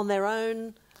on their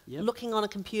own, looking on a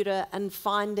computer and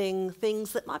finding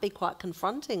things that might be quite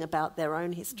confronting about their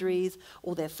own histories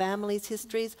or their families'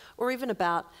 histories, or even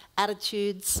about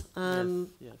attitudes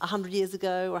 100 years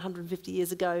ago or 150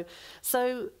 years ago.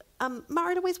 So,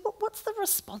 Marie-Louise, what's the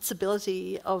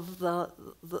responsibility of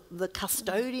the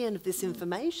custodian of this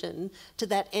information to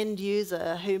that end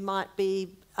user who might be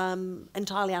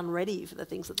entirely unready for the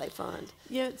things that they find?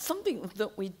 Yeah, it's something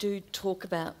that we do talk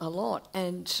about a lot,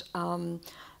 and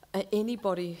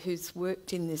anybody who's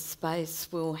worked in this space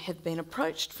will have been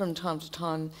approached from time to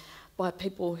time by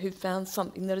people who found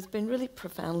something that has been really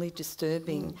profoundly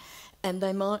disturbing. And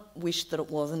they might wish that it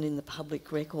wasn't in the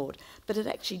public record, but it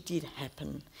actually did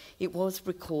happen. It was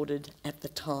recorded at the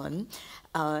time,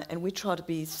 and we try to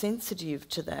be sensitive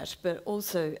to that, but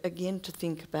also, again, to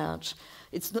think about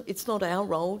it's not our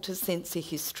role to censor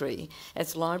history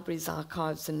as libraries,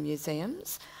 archives and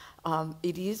museums.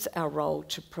 It is our role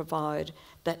to provide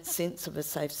that sense of a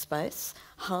safe space.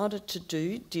 Harder to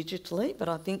do digitally, but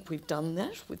I think we've done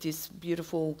that with this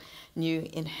beautiful new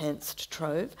enhanced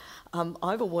Trove.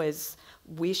 I've always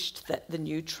wished that the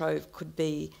new Trove could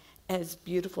be as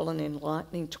beautiful and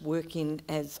enlightening to work in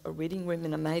as a reading room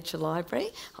in a major library.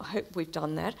 I hope we've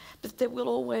done that. But there will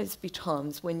always be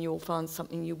times when you'll find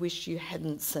something you wish you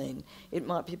hadn't seen. It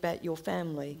might be about your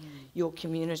family, your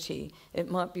community. It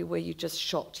might be where you're just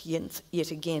shocked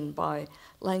yet again by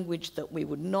language that we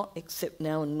would not accept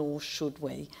now, and nor should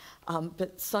we.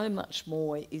 But so much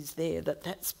more is there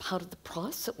that's part of the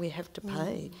price that we have to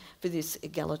pay for this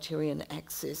egalitarian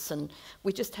access, and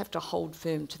we just have to hold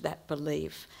firm to that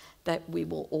belief that we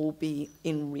will all be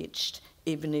enriched,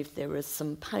 even if there is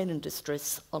some pain and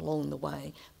distress along the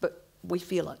way, but we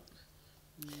feel it.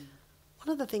 One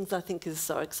of the things I think is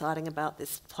so exciting about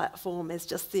this platform is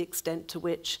just the extent to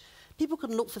which people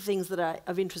can look for things that are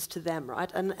of interest to them,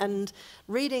 right? And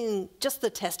reading just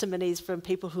the testimonies from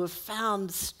people who have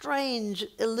found strange,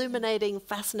 illuminating,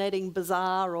 fascinating,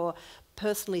 bizarre or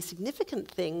personally significant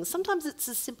things. Sometimes it's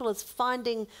as simple as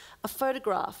finding a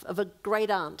photograph of a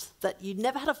great aunt that you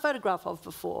never had a photograph of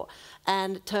before,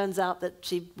 and it turns out that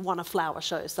she won a flower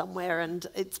show somewhere and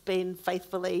it's been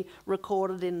faithfully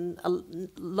recorded in a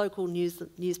local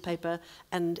newspaper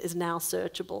and is now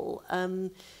searchable.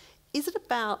 Is it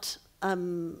about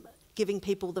giving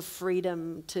people the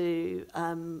freedom to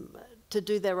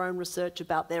do their own research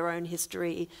about their own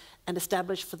history and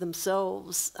establish for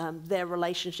themselves their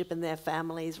relationship and their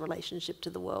family's relationship to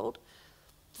the world?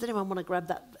 Does anyone want to grab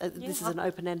that? This is an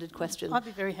open-ended question. I'd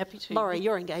be very happy to. Laurie,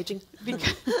 you're engaging.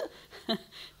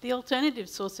 The alternative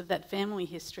source of that family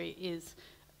history is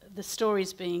the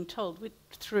stories being told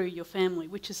through your family,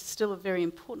 which is still a very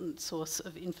important source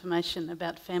of information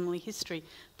about family history,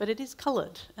 but it is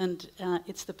coloured, and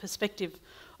it's the perspective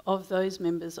of those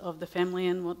members of the family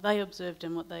and what they observed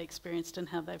and what they experienced and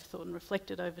how they've thought and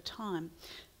reflected over time.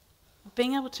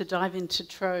 Being able to dive into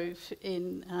Trove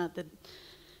in the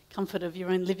comfort of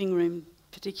your own living room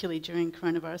particularly during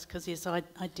coronavirus, because yes, I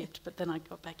dipped, but then I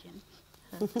got back in.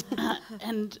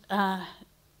 And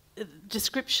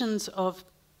descriptions of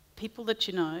people that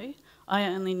you know. I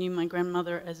only knew my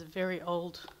grandmother as a very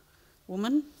old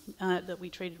woman that we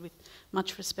treated with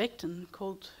much respect and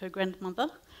called her grandmother.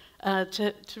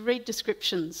 To read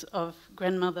descriptions of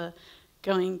grandmother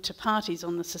going to parties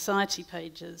on the society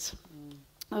pages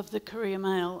of the Courier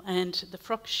Mail and the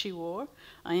frocks she wore.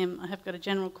 I have got a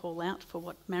general call out for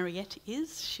what Mariette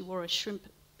is. She wore a shrimp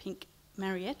pink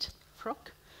Mariette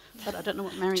frock, but I don't know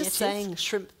what Mariette is. Just saying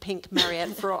shrimp pink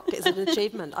Mariette frock is an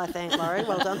achievement, I think, Laurie.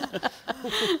 Well done.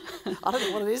 I don't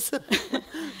know what it is.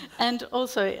 And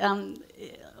also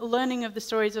learning of the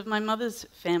stories of my mother's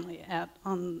family out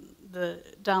on the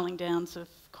Darling Downs of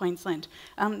Queensland.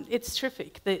 It's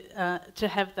terrific that, to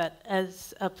have that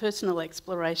as a personal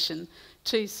exploration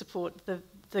to support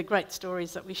the great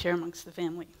stories that we share amongst the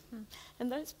family.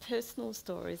 And those personal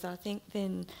stories, I think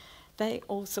then they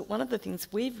also, one of the things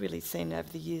we've really seen over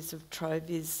the years of Trove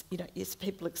is, you know, yes,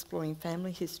 people exploring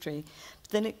family history,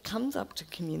 but then it comes up to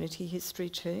community history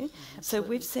too. So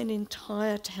we've seen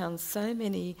entire towns, so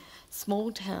many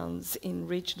small towns in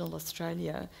regional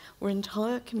Australia, where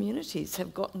entire communities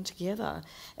have gotten together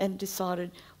and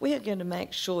decided we are going to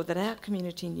make sure that our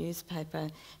community newspaper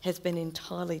has been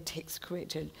entirely text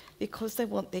corrected because they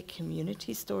want their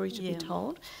community story to be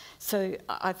told. So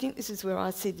I think this is where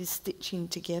I see this stitching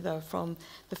together from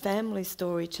the family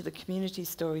story to the community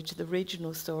story to the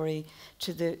regional story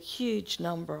to the huge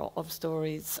number of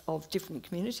stories of different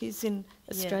communities in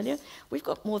Australia. Yes. We've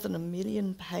got more than 1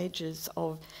 million pages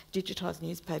of digitised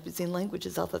newspapers in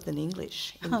languages other than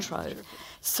English in Trove.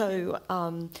 So,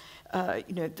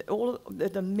 you know, all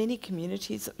the many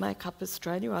communities that make up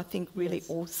Australia, I think really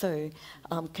also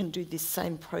can do this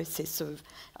same process of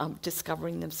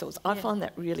discovering themselves. I find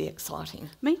that really exciting.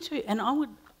 Me too, and I would,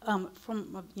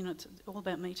 you know, it's all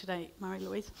about me today,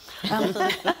 Marie-Louise.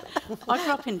 I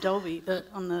grew up in Dalby,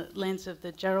 on the lands of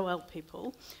the Jarrawal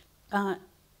people.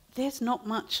 There's not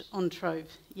much on Trove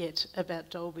yet about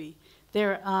Dalby.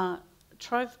 There are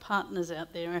Trove partners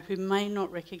out there who may not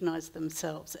recognise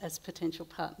themselves as potential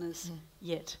partners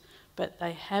yet, but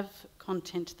they have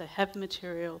content, they have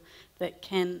material that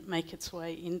can make its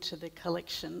way into the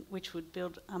collection, which would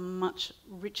build a much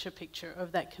richer picture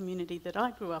of that community that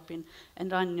I grew up in.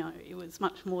 And I know it was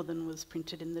much more than was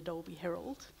printed in the Dalby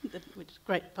Herald, which is a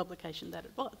great publication that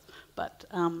it was. But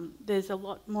there's a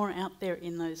lot more out there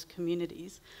in those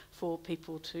communities for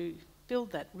people to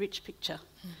build that rich picture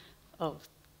of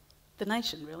the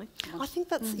nation, really. I think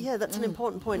that's that's an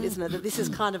important point, isn't it? That this is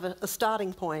kind of a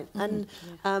starting point, and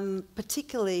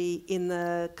particularly in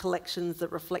the collections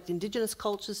that reflect Indigenous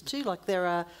cultures too. Like there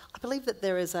are, I believe that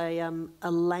there is a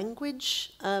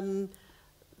language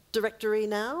directory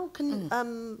now.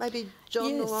 Can maybe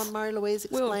John or Marie-Louise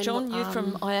explain? Well, John, you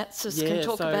from IATSIS can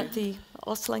talk about the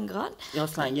Auslang, right?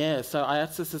 Auslang, yeah. So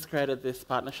IATSIS has created this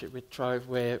partnership with Trove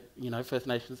where, you know, First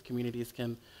Nations communities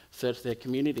can search their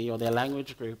community or their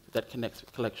language group that connects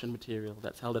with collection material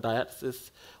that's held at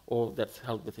IATSIS or that's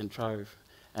held within Trove,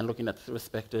 and looking at the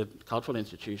respected cultural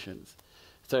institutions.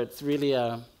 So it's really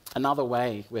another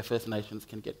way where First Nations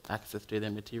can get access to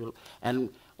their material, and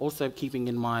also keeping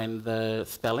in mind the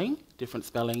spelling, different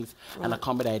spellings, and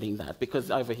accommodating that,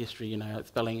 because over history, you know,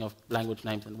 spelling of language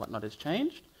names and whatnot has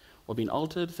changed or been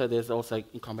altered, so there's also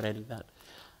accommodating that.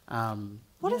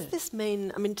 What does this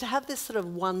mean? I mean, to have this sort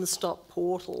of one-stop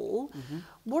portal,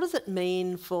 what does it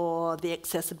mean for the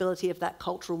accessibility of that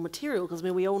cultural material? Because, I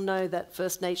mean, we all know that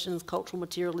First Nations cultural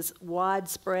material is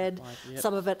widespread.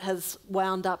 Some of it has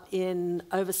wound up in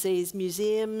overseas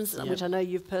museums, which I know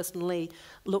you've personally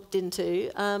looked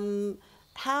into.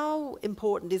 How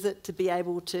important is it to be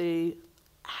able to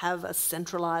have a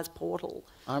centralised portal?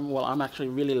 Well, I'm actually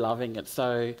really loving it.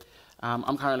 So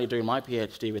I'm currently doing my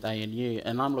PhD with ANU,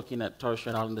 and I'm looking at Torres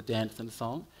Strait Islander dance and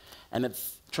song, and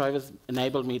Trove has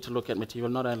enabled me to look at material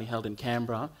not only held in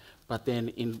Canberra, but then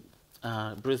in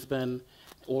Brisbane,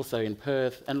 also in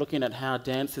Perth, and looking at how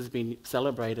dance has been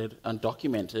celebrated and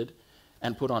documented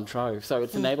and put on Trove. So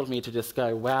it's enabled me to just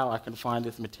go, wow, I can find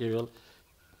this material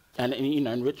and you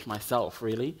know, enrich myself,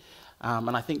 really.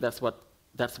 And I think that's what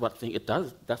it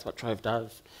does. That's what Trove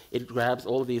does. It grabs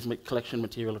all of these collection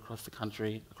material across the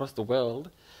country, across the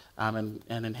world, and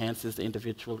enhances the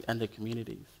individual and their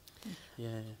communities. Yeah.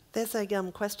 There's a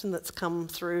question that's come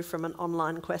through from an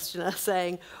online questioner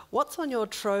saying, what's on your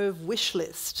Trove wish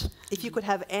list? If you could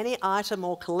have any item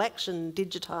or collection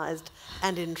digitised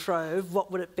and in Trove,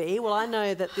 what would it be? Well, I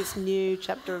know that this new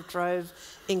chapter of Trove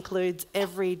includes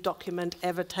every document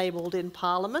ever tabled in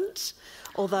Parliament,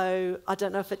 although I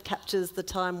don't know if it captures the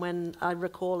time when I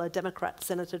recall a Democrat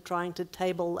senator trying to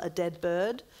table a dead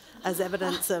bird as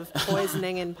evidence of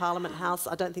poisoning in Parliament House.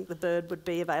 I don't think the bird would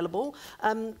be available.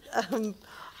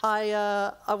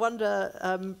 I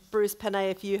wonder, Bruce Penney,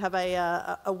 if you have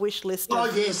a wish list.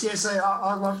 Oh, yes.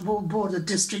 I want more border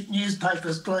district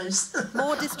newspapers, please.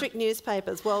 More district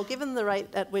newspapers. Well, given the rate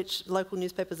at which local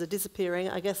newspapers are disappearing,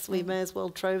 I guess we may as well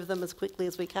trove them as quickly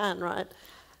as we can, right?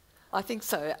 I think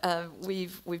so.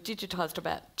 We've digitised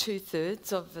about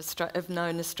 2/3 of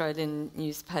known Australian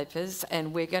newspapers,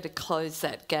 and we're going to close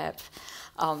that gap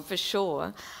for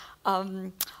sure.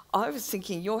 I was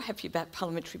thinking, you're happy about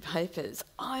parliamentary papers.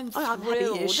 I'm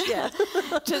thrilled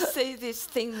to see this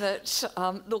thing that,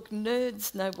 look,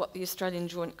 nerds know what the Australian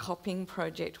Joint Copying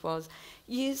Project was.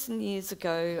 Years and years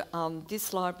ago,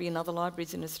 this library and other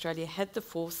libraries in Australia had the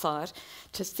foresight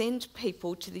to send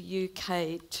people to the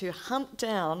UK to hunt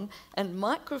down and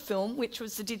microfilm, which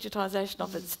was the digitisation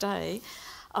of its day,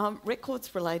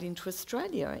 records relating to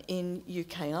Australia in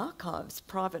UK archives,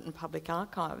 private and public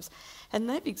archives. And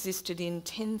they've existed in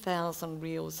 10,000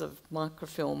 reels of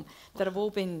microfilm that have all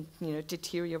been,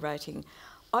 deteriorating.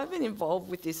 I've been involved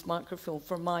with this microfilm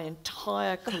for my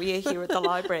entire career here at the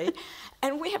library,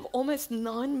 and we have almost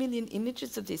 9 million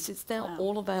images of this. It's now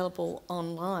all available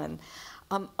online.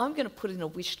 I'm going to put in a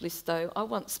wish list though. I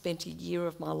once spent a year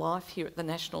of my life here at the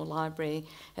National Library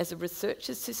as a research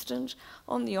assistant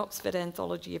on the Oxford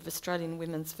Anthology of Australian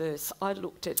Women's Verse. I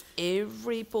looked at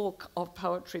every book of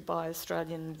poetry by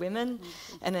Australian women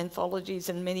and anthologies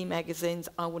and many magazines.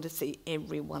 I want to see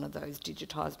every one of those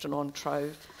digitised and on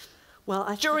Trove.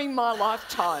 Well, during my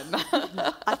lifetime.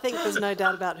 I think there's no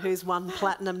doubt about who's won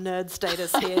platinum nerd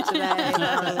status here today,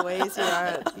 Marie-Louise.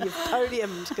 You've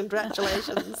podiumed.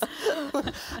 Congratulations.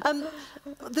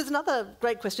 There's another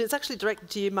great question. It's actually directed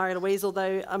to you, Marie-Louise,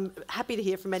 although I'm happy to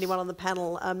hear from anyone on the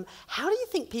panel. How do you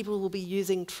think people will be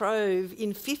using Trove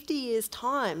in 50 years'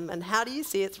 time, and how do you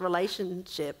see its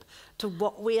relationship to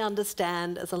what we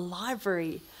understand as a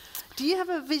library? Do you have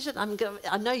a vision?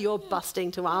 I know you're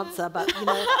busting to answer, but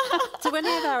do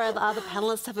any of our other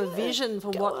panellists have a vision for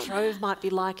what Trove might be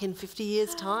like in 50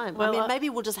 years' time? Well, maybe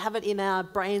we'll just have it in our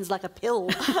brains like a pill.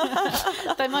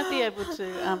 They might be able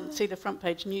to see the front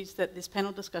page news that this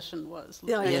panel discussion was.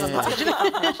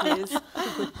 Front page news.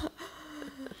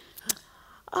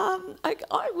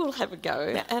 I will have a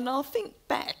go and I'll think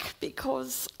back,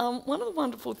 because one of the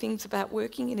wonderful things about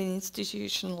working in an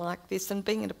institution like this and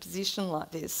being in a position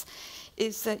like this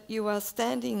is that you are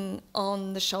standing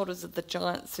on the shoulders of the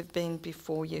giants who've been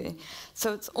before you.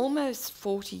 So it's almost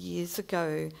 40 years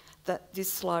ago that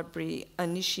this library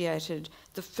initiated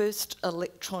the first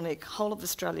electronic, whole of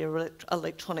Australia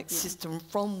electronic system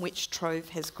from which Trove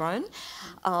has grown.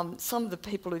 Some of the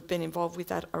people who've been involved with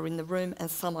that are in the room,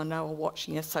 and some I know are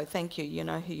watching us, so thank you, you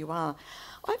know who you are.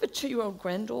 I have a 2-year-old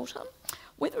granddaughter.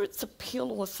 Whether it's a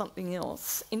pill or something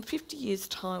else, in 50 years'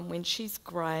 time, when she's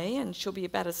grey and she'll be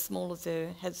about as small as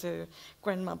her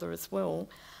grandmother as well,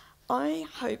 I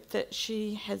hope that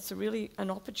she has really an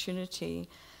opportunity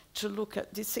to look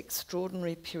at this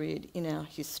extraordinary period in our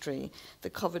history, the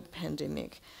COVID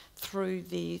pandemic, through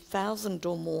the 1,000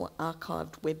 or more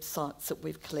archived websites that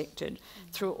we've collected,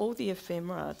 through all the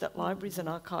ephemera that libraries and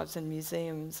archives and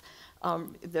museums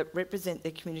that represent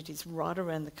their communities right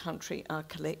around the country are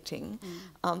collecting.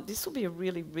 This will be a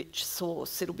really rich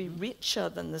source. It'll be richer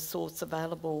than the source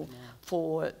available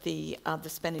for the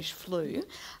Spanish flu.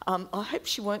 I hope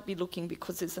she won't be looking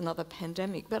because there's another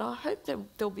pandemic, but I hope that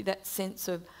there'll be that sense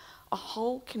of a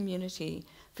whole community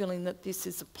feeling that this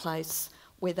is a place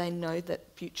where they know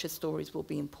that future stories will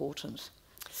be important.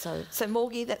 So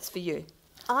Morgie, that's for you.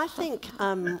 I think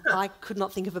I could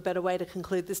not think of a better way to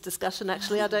conclude this discussion,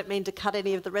 actually. I don't mean to cut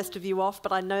any of the rest of you off,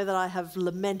 but I know that I have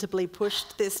lamentably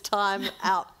pushed this time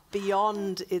out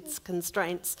beyond its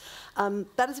constraints.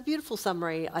 That is a beautiful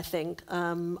summary, I think,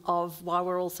 of why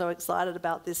we're all so excited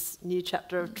about this new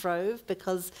chapter of Trove,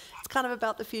 because it's kind of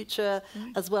about the future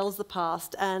as well as the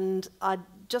past. And I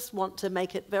just want to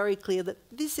make it very clear that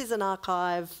this is an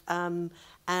archive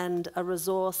and a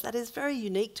resource that is very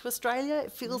unique to Australia.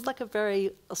 It feels like a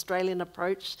very Australian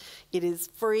approach. It is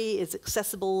free, it's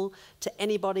accessible to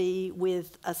anybody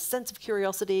with a sense of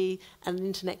curiosity and an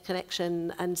internet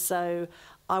connection. And so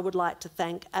I would like to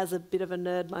thank, as a bit of a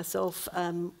nerd myself,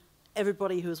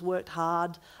 everybody who has worked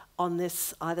hard on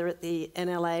this, either at the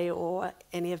NLA or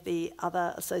any of the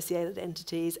other associated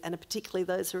entities, and particularly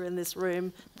those who are in this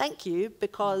room. Thank you,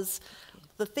 because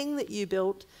the thing that you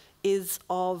built is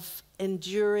of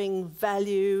enduring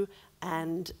value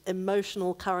and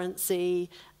emotional currency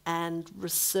and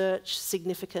research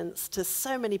significance to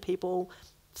so many people,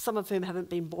 some of whom haven't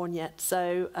been born yet.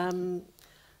 So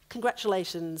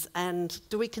congratulations. And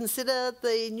do we consider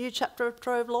the new chapter of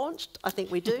Trove launched? I think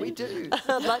we do. We do.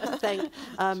 I'd like to thank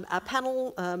our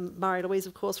panel, Marie-Louise,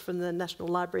 of course, from the National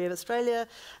Library of Australia,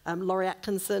 Laurie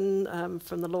Atkinson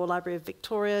from the Law Library of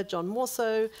Victoria, John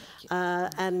Morso,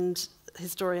 and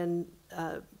historian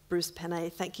Bruce Penney.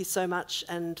 Thank you so much.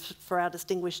 And for our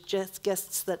distinguished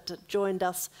guests that joined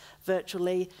us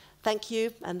virtually, thank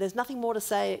you. And there's nothing more to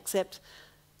say except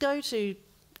go to,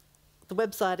 the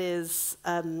website is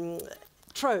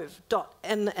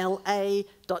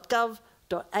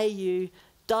trove.nla.gov.au.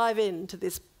 Dive into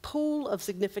this pool of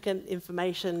significant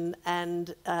information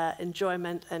and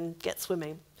enjoyment and get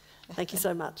swimming. Thank you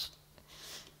so much.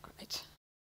 Great.